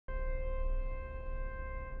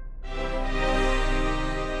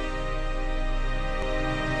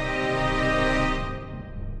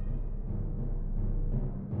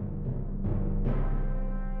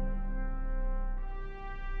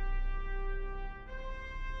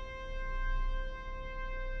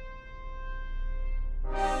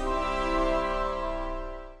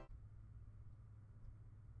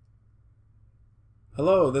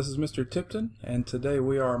Hello, this is Mr. Tipton, and today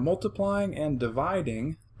we are multiplying and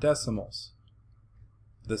dividing decimals.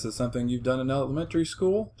 This is something you've done in elementary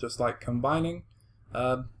school, just like combining.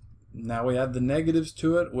 Now we add the negatives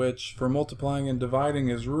to it, which for multiplying and dividing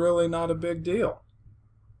is really not a big deal.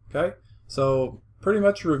 Okay, so pretty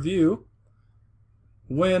much review.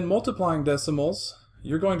 When multiplying decimals,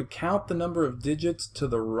 you're going to count the number of digits to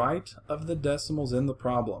the right of the decimals in the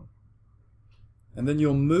problem. And then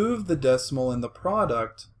you'll move the decimal in the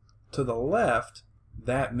product to the left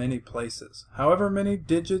that many places. However many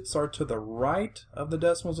digits are to the right of the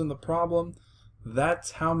decimals in the problem,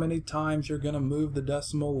 that's how many times you're going to move the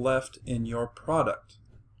decimal left in your product.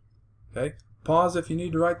 Okay? Pause if you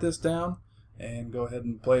need to write this down, and go ahead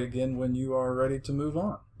and play it again when you are ready to move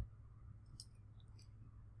on.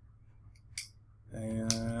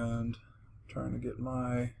 And trying to get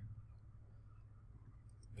my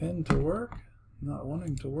pen to work. Not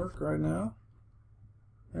wanting to work right now.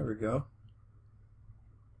 There we go.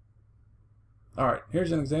 Alright,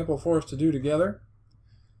 here's an example for us to do together.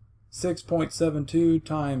 6.72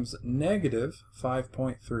 times negative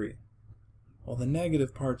 5.3. Well, the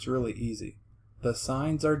negative part's really easy. The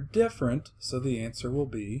signs are different, so the answer will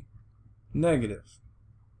be negative.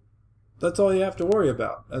 That's all you have to worry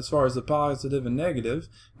about as far as the positive and negative.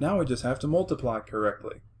 Now we just have to multiply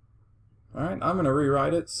correctly. Alright, I'm going to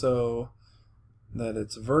rewrite it so that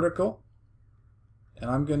it's vertical,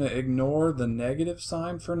 and I'm going to ignore the negative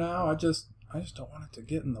sign for now. I just don't want it to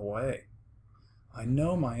get in the way. I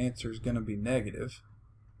know my answer is going to be negative.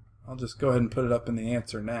 I'll just go ahead and put it up in the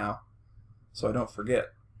answer now so I don't forget.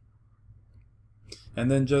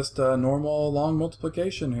 And then just normal long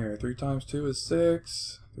multiplication here. 3 times 2 is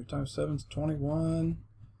 6, 3 times 7 is 21,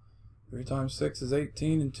 3 times 6 is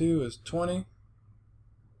 18, and 2 is 20.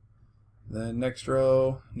 Then next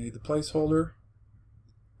row, need the placeholder.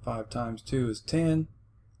 5 times 2 is 10,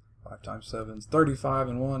 5 times 7 is 35,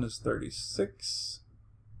 and 1 is 36,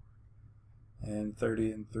 and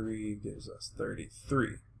 30 and 3 gives us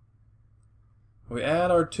 33. We add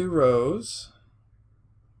our two rows,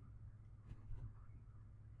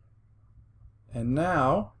 and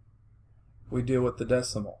now we deal with the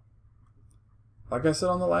decimal. Like I said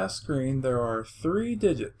on the last screen, there are 3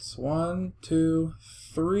 digits, 1, 2,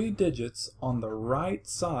 3 digits on the right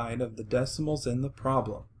side of the decimals in the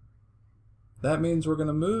problem. That means we're going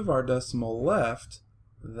to move our decimal left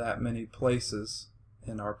that many places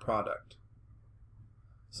in our product.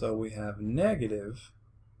 So we have negative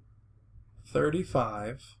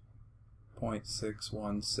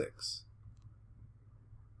 35.616.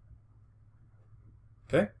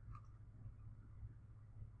 Okay?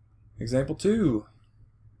 Example 2.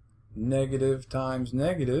 Negative times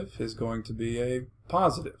negative is going to be a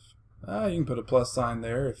positive. You can put a plus sign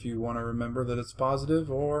there if you want to remember that it's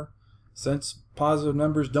positive, or since positive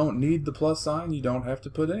numbers don't need the plus sign, you don't have to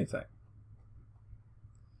put anything.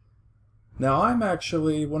 Now I'm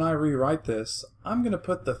actually, when I rewrite this, I'm going to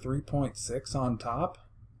put the 3.6 on top.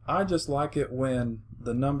 I just like it when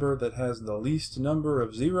the number that has the least number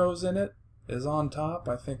of zeros in it is on top.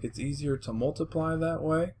 I think it's easier to multiply that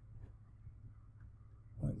way.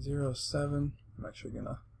 0.07. I'm actually going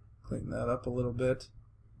to clean that up a little bit.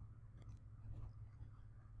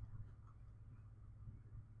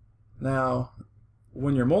 Now,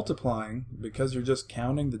 when you're multiplying, because you're just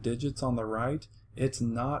counting the digits on the right, it's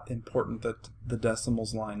not important that the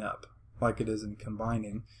decimals line up like it is in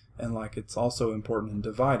combining, and like it's also important in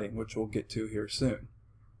dividing, which we'll get to here soon.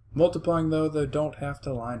 Multiplying, though, they don't have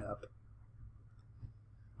to line up.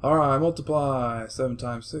 Alright, multiply. 7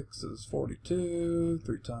 times 6 is 42,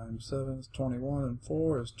 3 times 7 is 21, and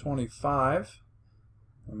 4 is 25.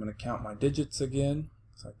 I'm going to count my digits again.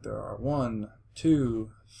 Looks like there are 1, 2,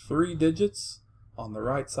 3 digits on the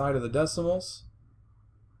right side of the decimals.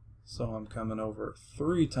 So I'm coming over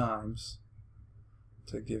 3 times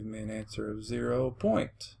to give me an answer of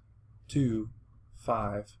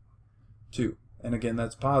 0.252. And again,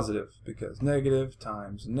 that's positive because negative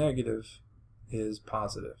times negative is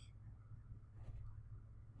positive.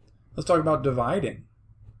 Let's talk about dividing.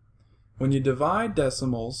 When you divide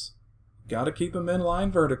decimals, you got to keep them in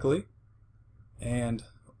line vertically, and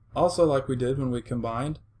also, like we did when we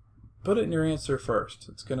combined, put it in your answer first.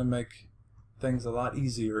 It's going to make things a lot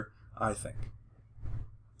easier, I think.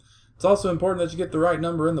 It's also important that you get the right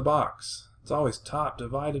number in the box. It's always top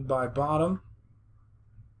divided by bottom.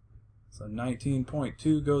 So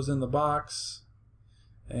 19.2 goes in the box,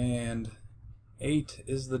 and 8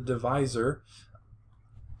 is the divisor.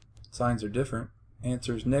 Signs are different.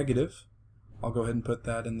 Answer is negative. I'll go ahead and put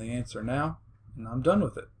that in the answer now, and I'm done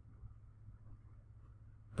with it.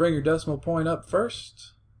 Bring your decimal point up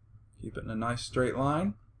first. Keep it in a nice straight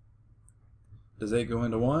line. Does 8 go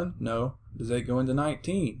into 1? No. Does 8 go into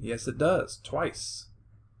 19? Yes, it does. Twice.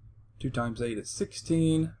 2 times 8 is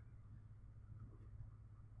 16.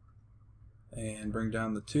 And bring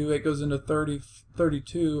down the 2. 8 goes into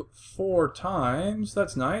 32 4 times.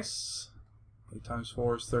 That's nice. 8 times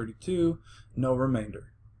 4 is 32. No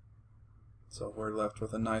remainder. So we're left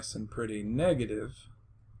with a nice and pretty negative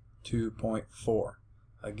 2.4.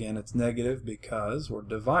 Again, it's negative because we're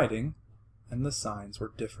dividing and the signs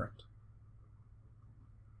were different.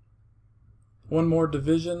 One more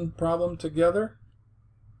division problem together.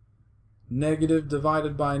 Negative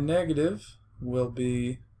divided by negative will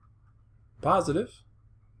be positive.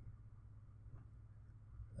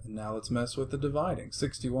 And now let's mess with the dividing.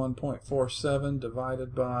 61.47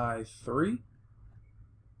 divided by 3.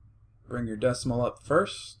 Bring your decimal up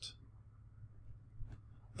first.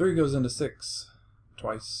 3 goes into 6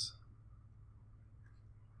 twice.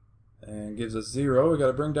 And gives us 0. We got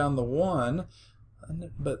to bring down the 1.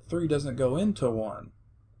 But 3 doesn't go into 1.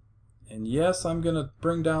 And yes, I'm going to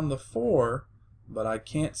bring down the 4, but I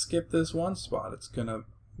can't skip this 1 spot. It's gonna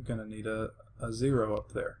need a 0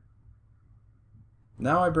 up there.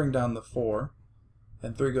 Now I bring down the 4,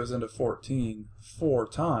 and 3 goes into 14 4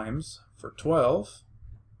 times for 12.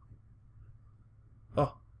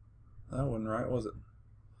 Oh, that wasn't right, was it?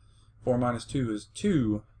 4 minus 2 is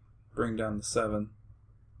 2. Bring down the 7,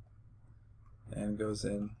 and goes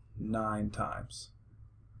in 9 times.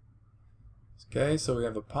 Okay, so we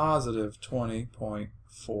have a positive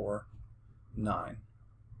 20.49.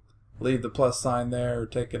 Leave the plus sign there or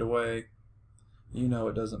take it away. You know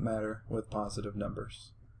it doesn't matter with positive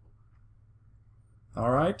numbers.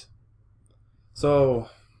 Alright, so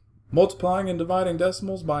multiplying and dividing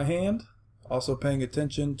decimals by hand, also paying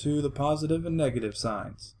attention to the positive and negative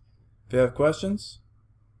signs. If you have questions,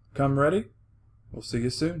 come ready. We'll see you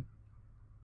soon.